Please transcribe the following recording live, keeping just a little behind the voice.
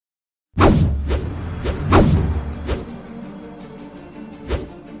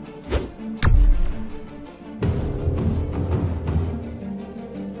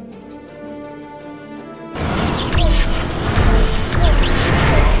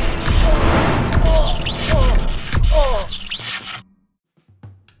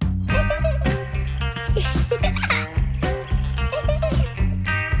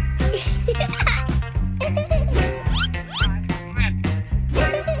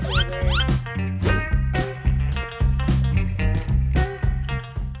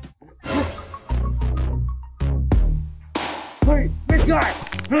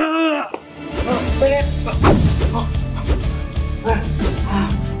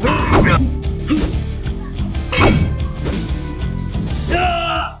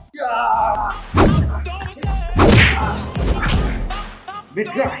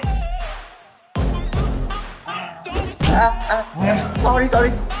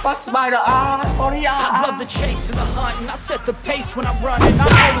But Spider, sorry. I love the chase and the hunt, and I set the pace when I'm running.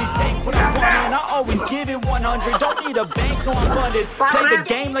 I always take what I want, and I always give it 100. Don't need a bank, no, I'm funded. Play the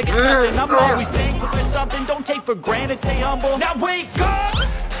game like it's nothing. I'm always thankful for something. Don't take for granted, stay humble. Now wake up!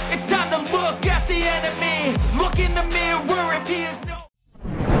 It's time to look at the enemy. Look in the mirror if he is no.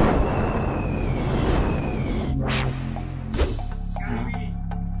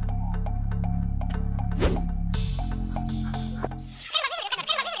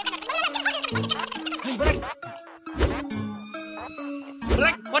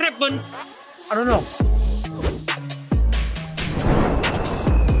 Black, what happened? I don't know.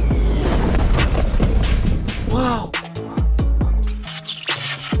 Wow.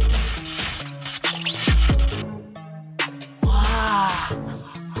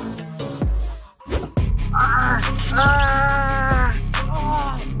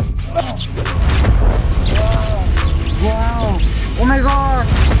 Wow. Oh my god.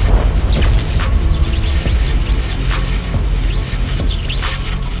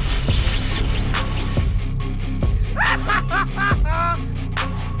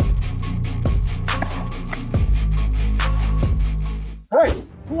 Hey,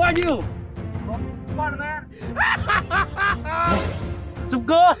 who are you? SpiderMan.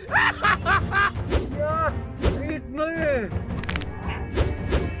 Jocker. Yes, eat me.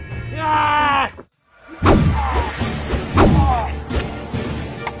 Yeah.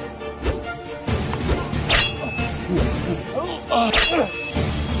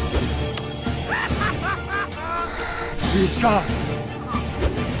 Be strong.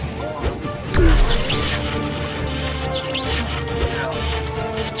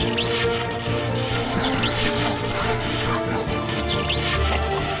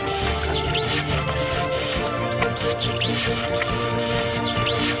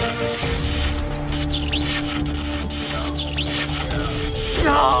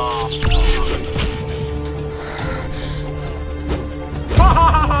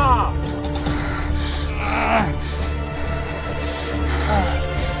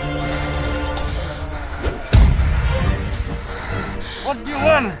 What do you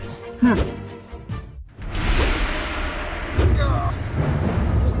want?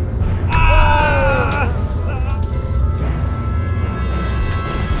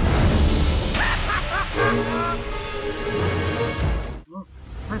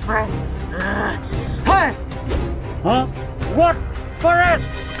 My friend. Hey! Huh? What? Forest!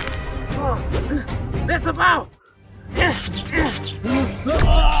 That's about!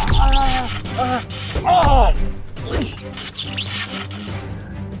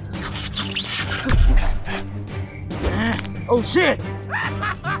 Oh shit!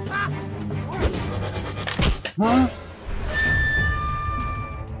 Huh?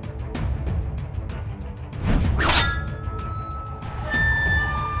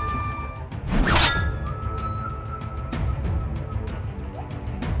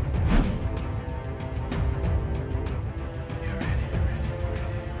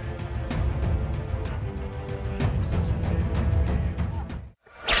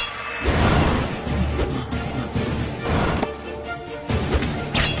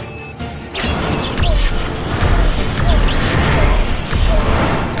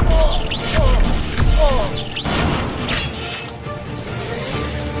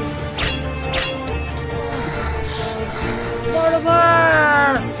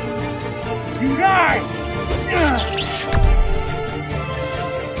 You die!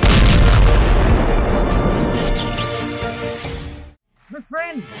 My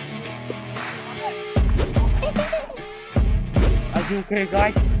friend! Are you okay,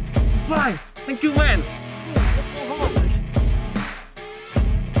 guys? Fine! Thank you, man!